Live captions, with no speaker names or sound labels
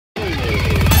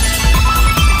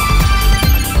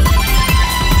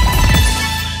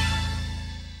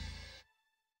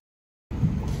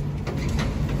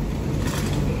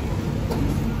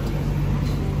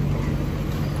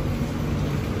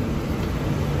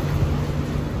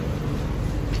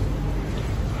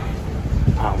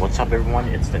What's up everyone,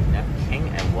 it's the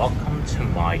TheNepKing and welcome to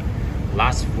my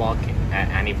last vlog at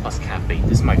Aniplus Cafe.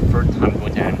 This is my third time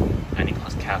going to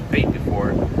Aniplus Cafe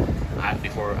before I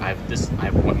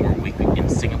have one more week in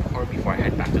Singapore before I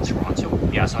head back to Toronto.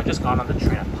 Yeah, so I just got on the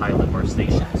train at Paya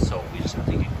Station, so we just have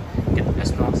to get the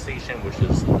Esplanade station, which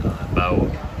is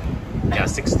about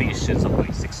 6 stations away,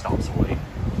 6 stops away.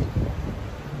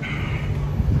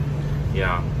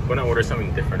 Yeah, I'm gonna order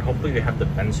something different. Hopefully they have the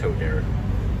Bento there.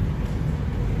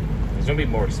 It's gonna be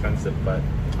more expensive, but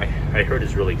I heard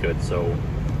it's really good, so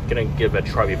I'm gonna give it a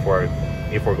try before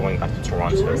going back to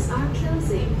Toronto. Doors are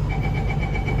closing.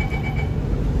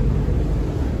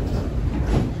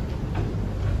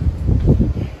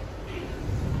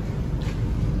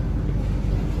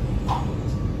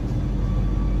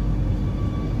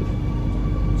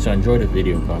 So enjoy the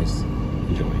video, guys.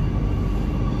 Enjoy.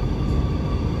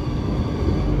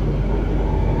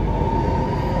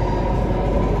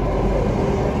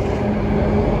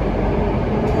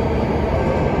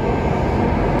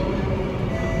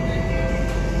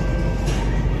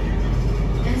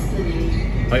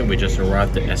 We just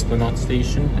arrived at Esplanade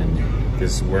station, and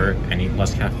this is where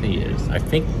Aniplus Cafe is. I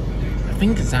think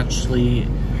it's actually,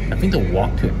 the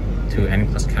walk to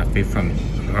Aniplus Cafe from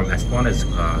Esplanade is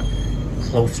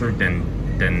closer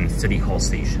than City Hall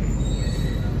station.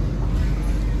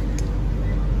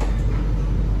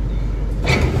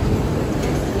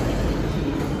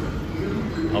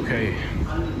 Okay,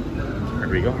 here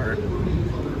we are.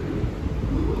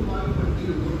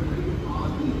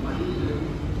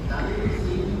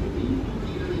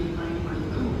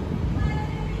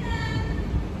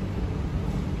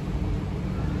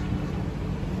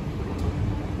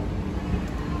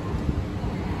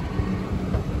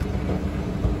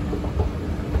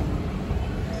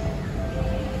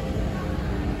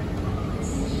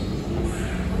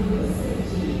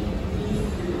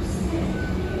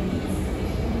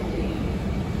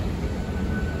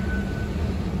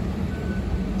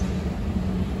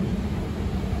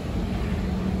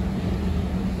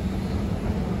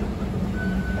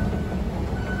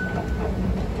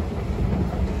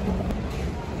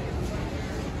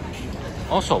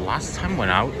 Also, last time went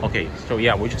out. Okay, so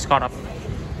yeah, we just got up.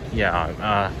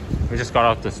 Yeah, we just got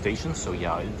out the station. So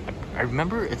yeah, I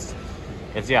remember it's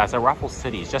at Raffles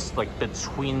City. It's just like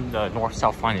between the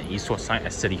north-south line and east-west line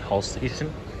at City Hall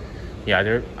station. Yeah,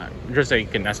 there's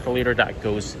like an escalator that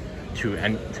goes to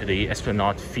the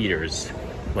Esplanade feeders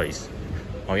place.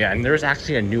 Oh yeah, and there's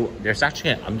actually an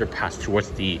underpass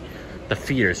towards the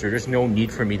feeders, so there's no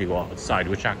need for me to go outside,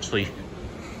 which actually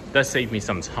does save me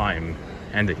some time.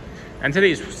 And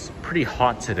today is pretty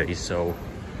hot today, so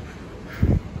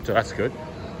that's good.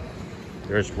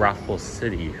 There's Raffles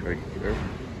City right here.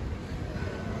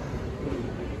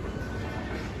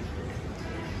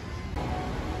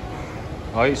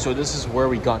 Alright, so this is where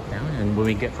we got down, and when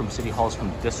we get from City Hall's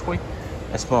from this way,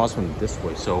 Esplanade's from this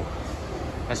way, so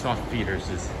Esplanade Feeders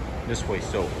is this way,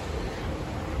 so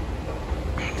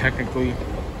technically,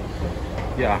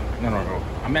 yeah, no,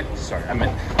 I meant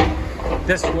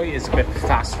this way is a bit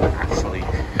faster, actually.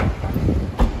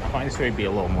 I find this way to be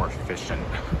a little more efficient.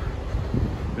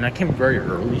 And I came very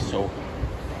early, so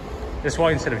this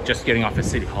way, instead of just getting off at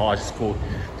City Hall, I just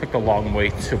took the long way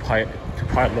to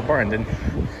Paya Bar and then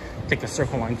take the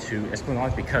circle line to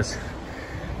Esplanade, because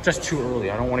just too early.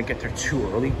 I don't want to get there too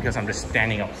early because I'm just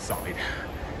standing outside.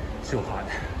 It's too hot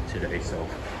today, so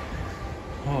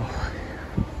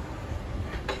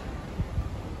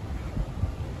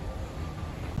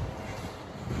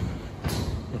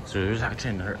So there's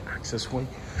actually another access way.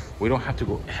 We don't have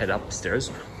to head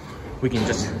upstairs. We can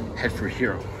just head for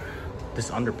here, this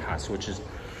underpass, which is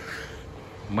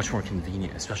much more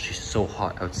convenient, especially so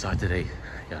hot outside today.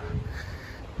 Yeah,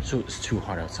 so it's too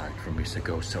hot outside for me to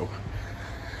go, so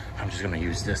I'm just gonna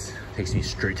use this. It takes me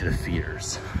straight to the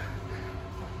feeders.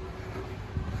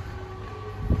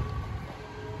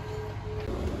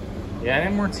 Yeah,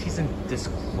 MRT isn't this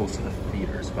close to the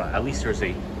feeders, but at least there's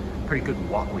a pretty good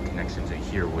walkway connection to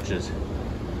here, which is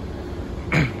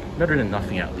better than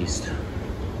nothing, at least.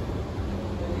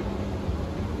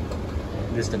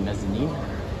 This is the mezzanine.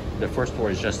 The first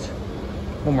floor is just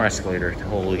one more escalator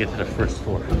till we get to the first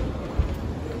floor.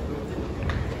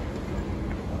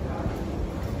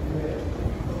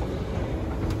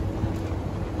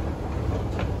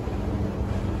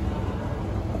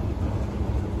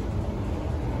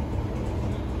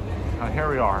 Now here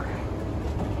we are.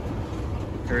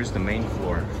 Here's the main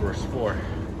floor, first floor.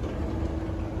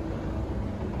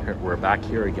 We're back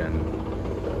here again.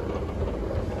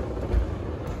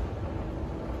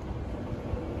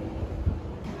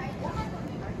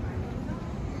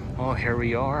 Oh, here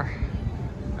we are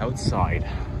outside.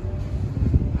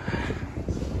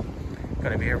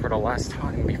 Gonna be here for the last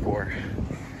time before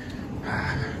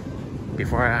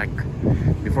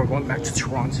going back to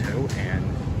Toronto, and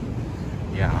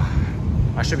yeah,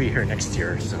 I should be here next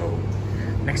year. So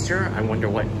next year, I wonder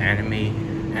what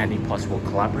anime Aniplus will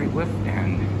collaborate with,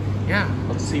 and yeah,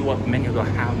 let's see what menu they'll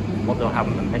have. What they'll have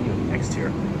on the menu next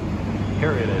year.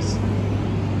 Here it is,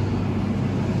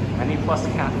 Aniplus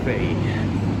Cafe.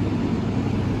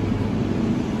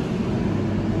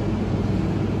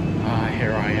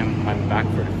 Here I am. I'm back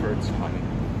for the third time.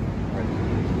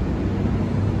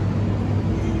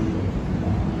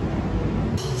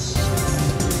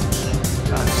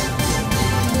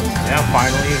 Yeah,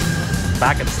 finally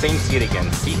back at the same seat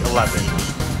again, seat 11.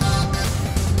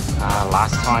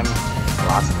 Last time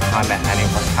at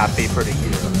Aniplus Cafe for the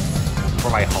year, for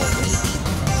my holiday.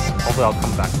 Hopefully I'll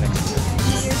come back next year.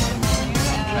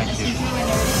 Thank you.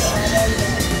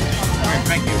 Alright,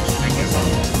 thank you.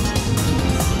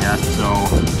 Yeah, so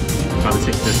gotta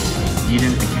take this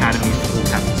Eden Academy School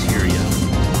Cafeteria.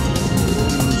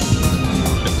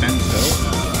 The Bento.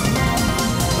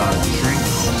 Drink,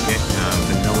 get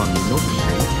Vanilla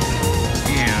Milkshake.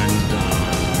 And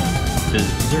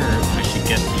dessert, I should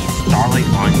get the Starlight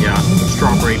Anya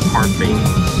Strawberry Parfait.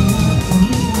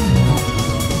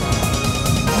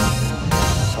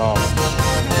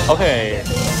 Okay,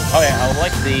 I would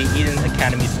like the Eden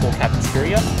Academy School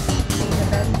Cafeteria.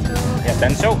 Yeah,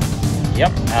 Bento.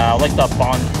 Yep. I like the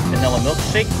Vanilla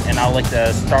Milkshake, and I like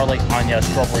the Starlight Anya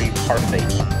Strawberry Parfait.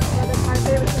 Yeah, the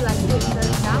parfait would you like it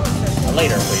served now or served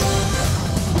Later, please.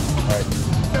 Alright.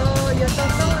 So your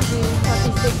total would be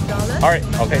 $46. Alright,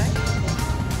 okay.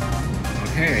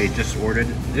 Okay, I just ordered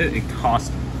it. It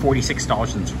cost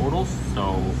 $46 in total, so...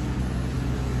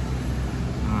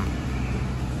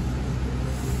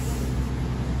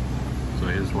 So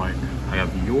here's what I have: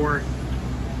 your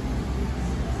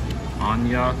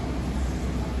Anya,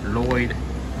 Lloyd,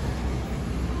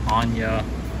 Anya,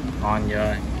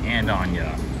 and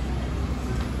Anya.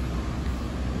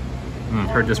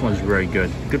 Heard this one's very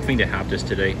good. Good thing to have this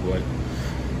today, but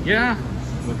yeah,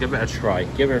 we'll give it a try.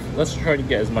 Let's try to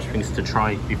get as much things to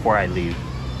try before I leave.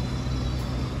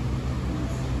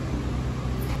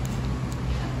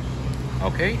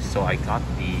 Okay, so I got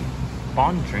the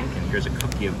bomb drink, and here's a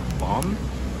cookie of bomb,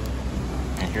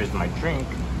 and here's my drink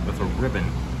with a ribbon,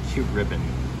 cute ribbon.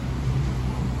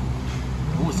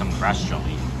 Ooh, some grass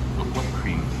jelly with whipped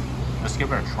cream. Let's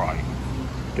give it a try.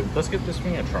 Let's give this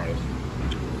thing a try.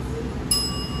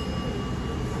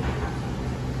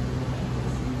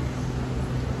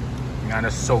 Man,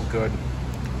 it's so good.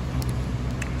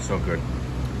 So good.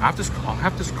 I'll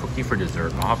have this cookie for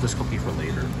dessert. I'll have this cookie for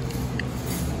later.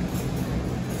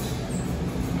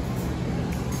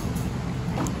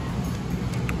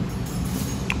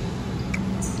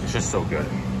 It's just so good.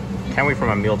 Can't wait for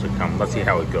my meal to come. Let's see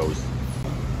how it goes.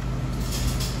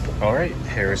 Alright,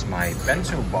 here's my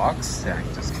bento box that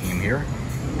just came here.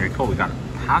 Very cool. We got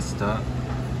pasta,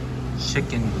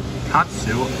 chicken,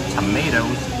 katsu,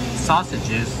 tomatoes,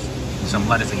 sausages, some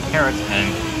lettuce and carrots,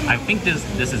 and I think this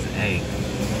is egg.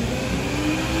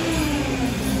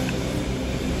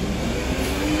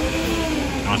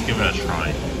 Now let's give it a try.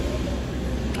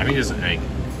 I think this is egg.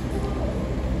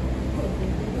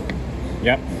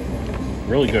 Yep,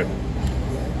 really good.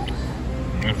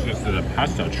 Let's just do the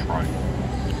pasta try.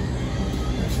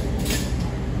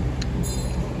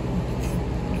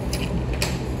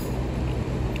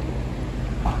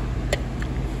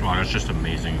 Wow, that's just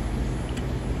amazing.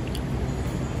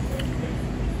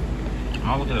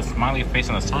 Oh, look at the smiley face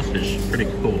on the sausage. Pretty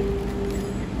cool.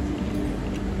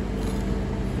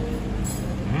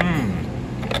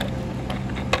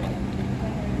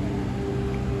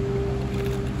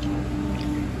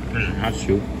 There's a hot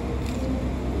soup.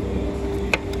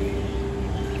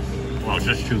 Wow,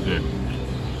 just too good.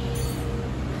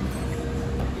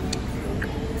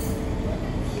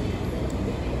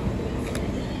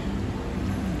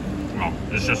 Oh,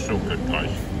 it's just so good,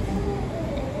 guys.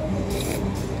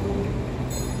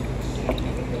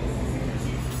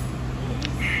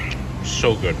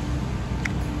 So good.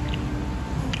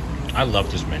 I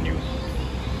love this menu.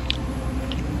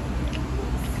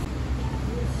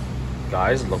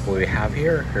 Guys, look what we have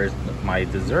here. Here's my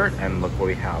dessert, and look what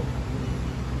we have.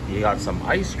 You got some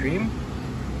ice cream,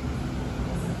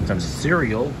 some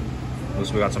cereal.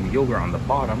 We got some yogurt on the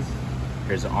bottom.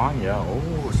 Here's Anya.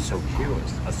 Oh, so cute.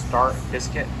 A star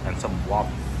biscuit and some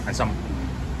waffle and some.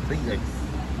 I think like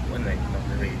when they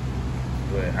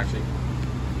do it actually.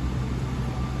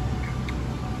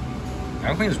 I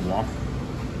don't think it's waffle.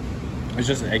 It's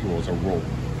just an egg roll. It's a roll.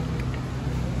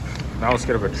 Now let's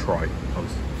give it a try.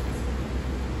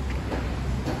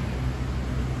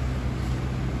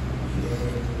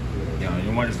 Yeah,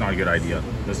 you know what? It's not a good idea.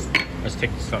 Let's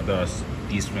take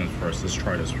these ones first. Let's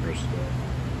try this first.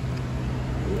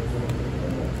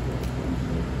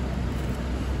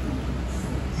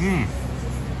 Mmm.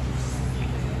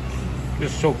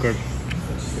 It's so good.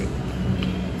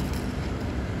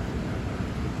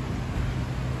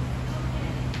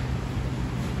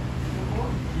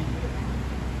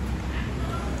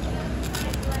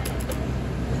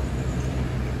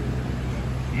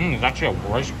 It's actually a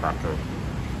rice cracker.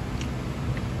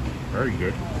 Very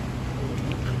good.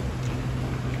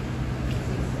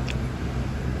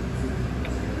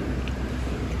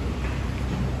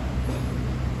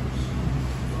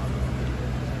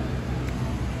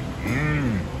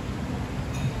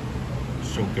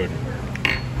 So good.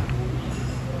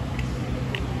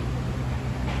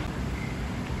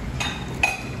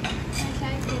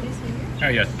 Oh,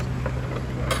 yes.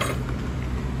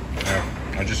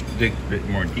 I'll just dig a bit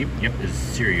more deep. Yep, it's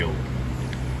cereal.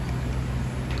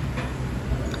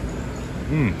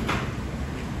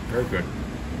 Very good.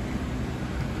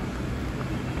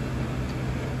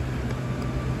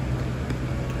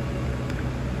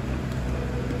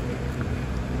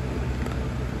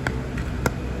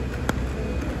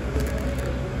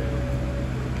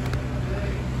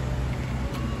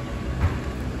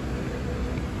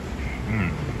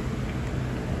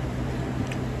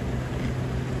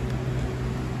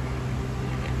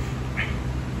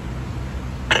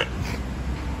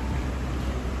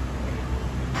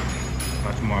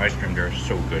 Lots more ice cream there,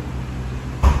 so good.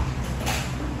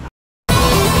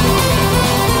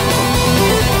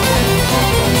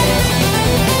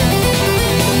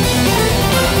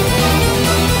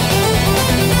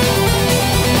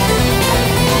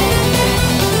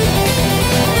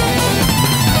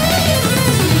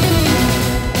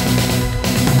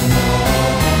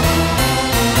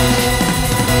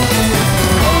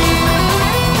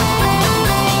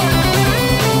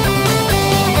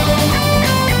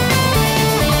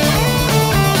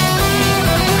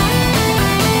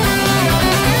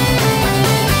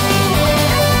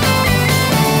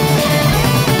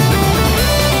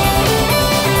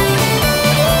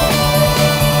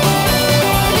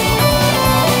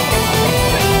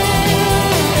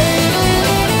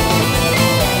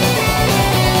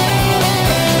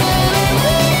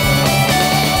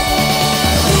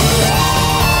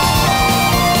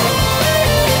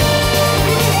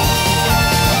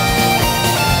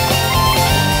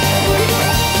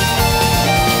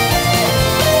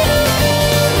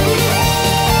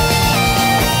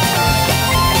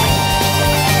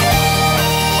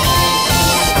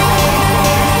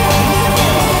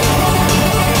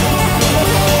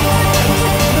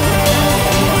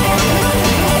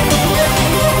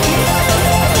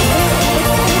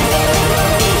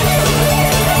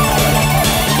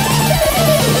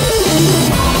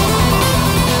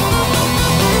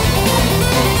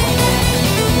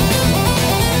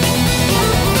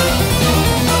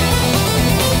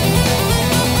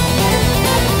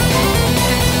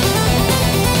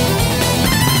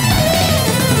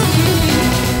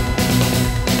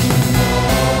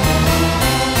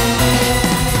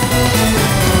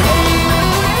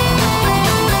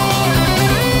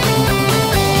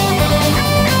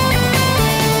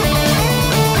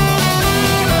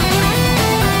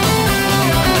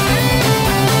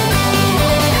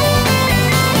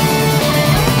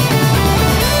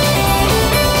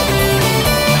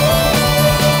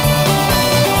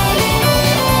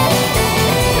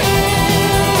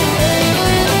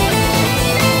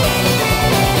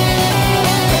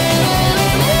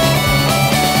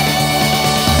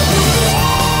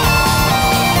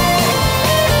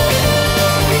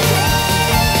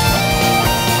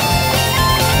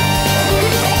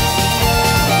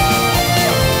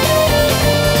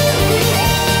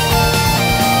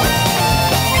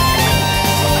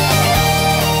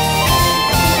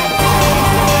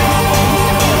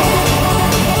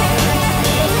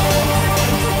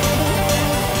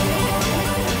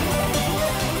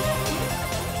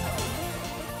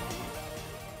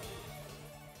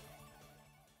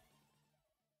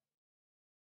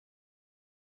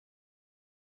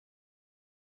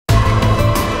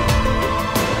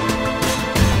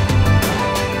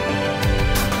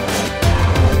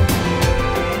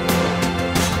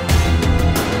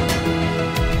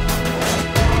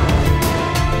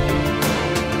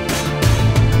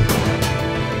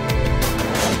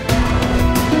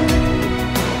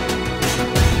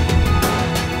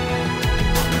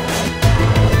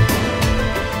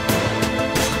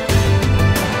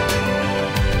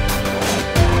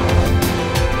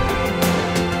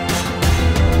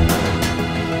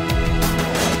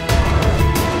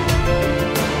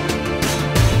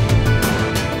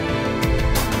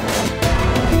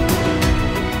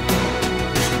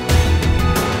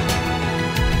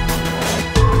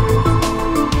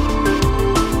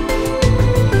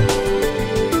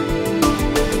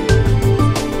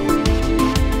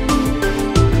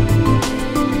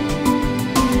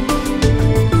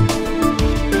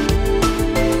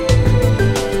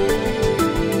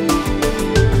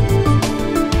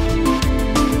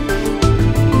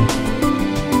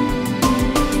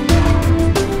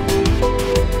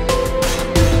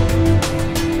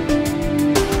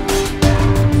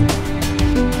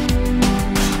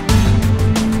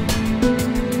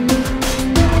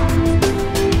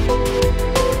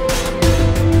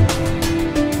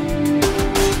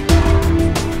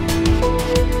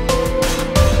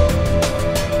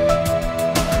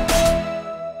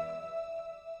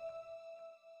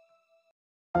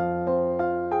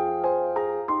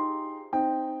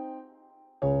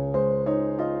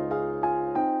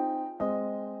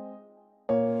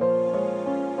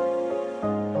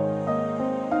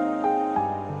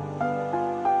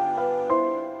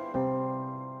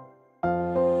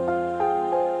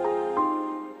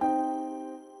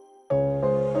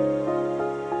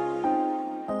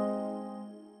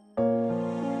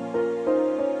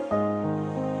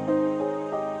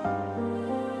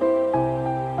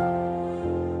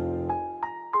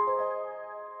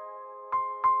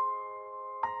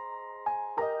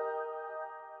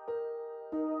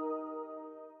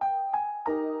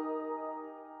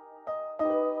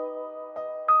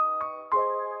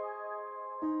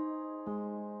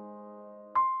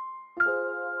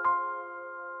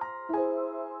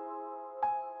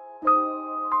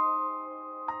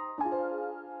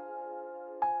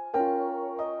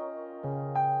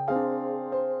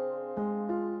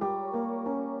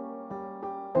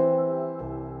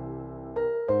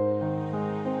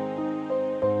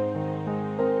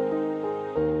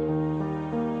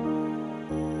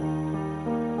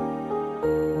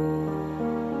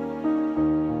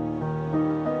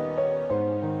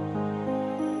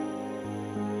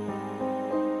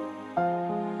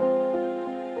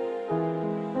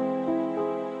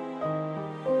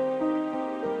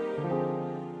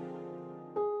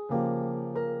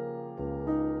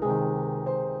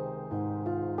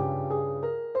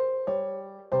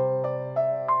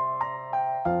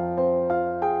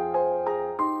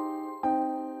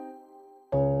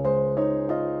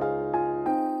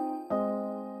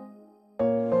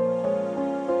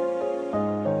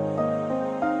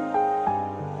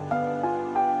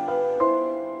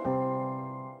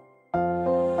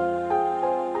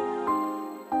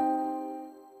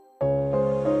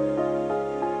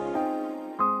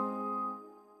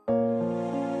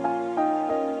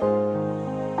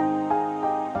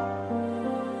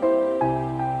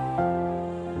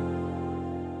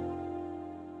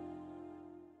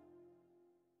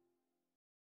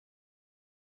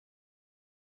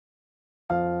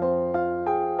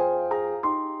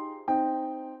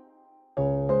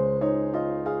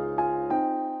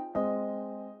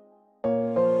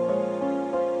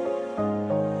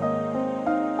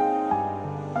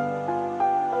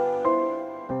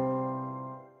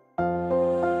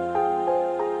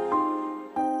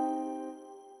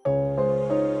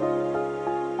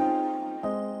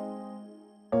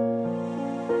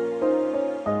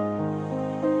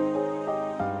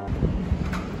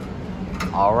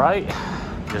 All right,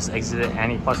 just exited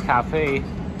Aniplus Cafe.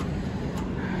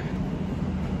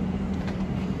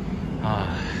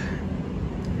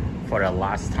 For the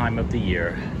last time of the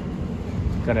year,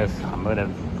 I'm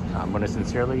gonna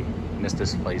sincerely miss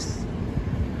this place.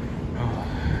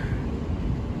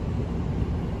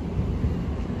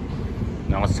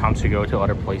 Now it's time to go to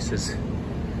other places.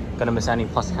 Gonna miss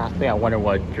Aniplus Cafe. I wonder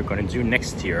what you're gonna do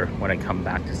next year when I come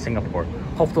back to Singapore.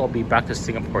 Hopefully I'll be back to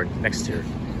Singapore next year.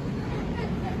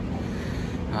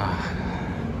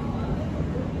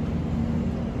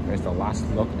 There's the last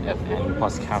look at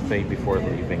Aniplus Cafe before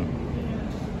leaving.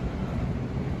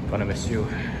 Gonna miss you.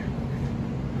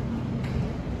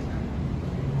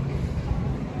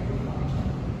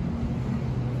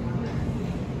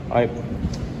 Alright,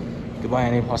 goodbye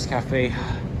Aniplus Cafe.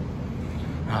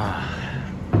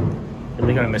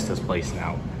 Really gonna miss this place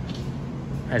now,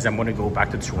 as I'm gonna go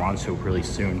back to Toronto really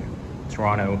soon.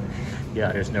 Toronto,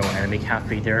 yeah, there's no anime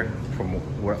cafe there from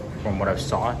what I've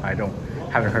saw.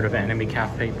 Haven't heard of an anime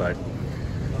cafe, but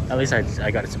at least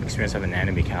I got some experience of an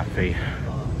anime cafe.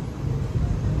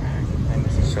 I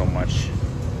miss it so much.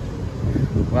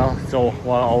 Well,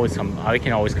 I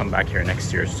can always come back here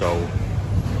next year, so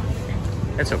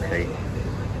it's okay.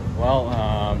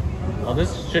 Well,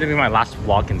 this should be my last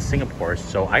vlog in Singapore,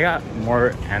 so I got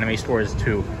more anime stores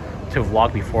to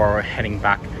vlog before heading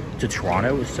back to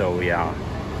Toronto. So yeah.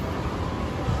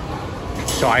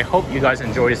 So I hope you guys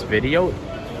enjoyed this video.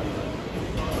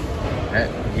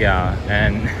 Yeah,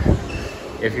 and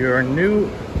if you're new,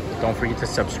 don't forget to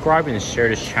subscribe and share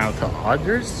this channel to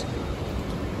others.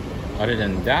 Other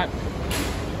than that,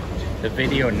 the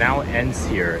video now ends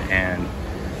here, and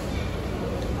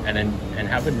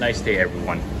have a nice day,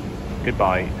 everyone.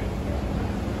 Goodbye.